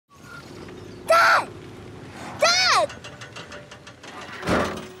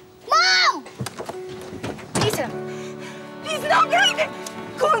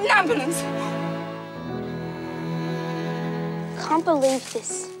ambulance. Can't believe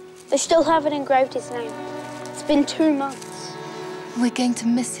this. They still haven't engraved his name. It's been 2 months. We're going to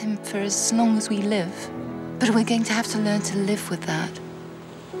miss him for as long as we live. But we're going to have to learn to live with that.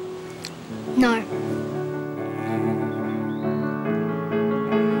 No.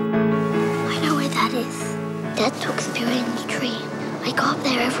 I know where that is. Dad talks about it in the tree. I go up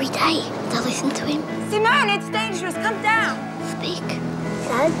there every day to listen to him. Simone, it's dangerous. Come down. Speak.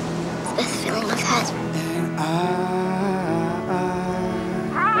 Dad, it's the best feeling I've had.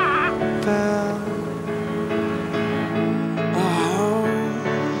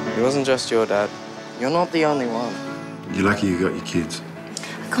 It wasn't just your dad. You're not the only one. You're lucky you got your kids.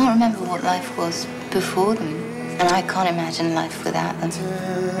 I can't remember what life was before them, and I can't imagine life without them.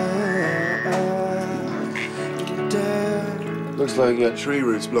 Looks like you got tree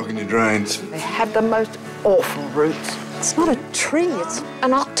roots blocking your drains. They have the most awful roots. It's not a tree, it's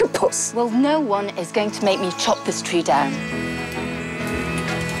an octopus. Well, no one is going to make me chop this tree down.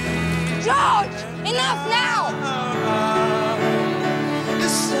 George! Enough now!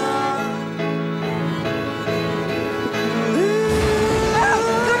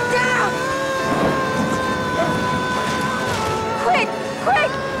 Quick!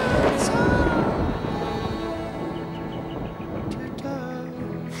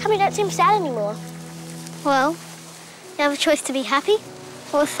 How come you don't seem sad anymore? Well, you have a choice to be happy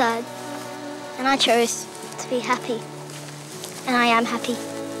or sad. And I chose to be happy. And I am happy.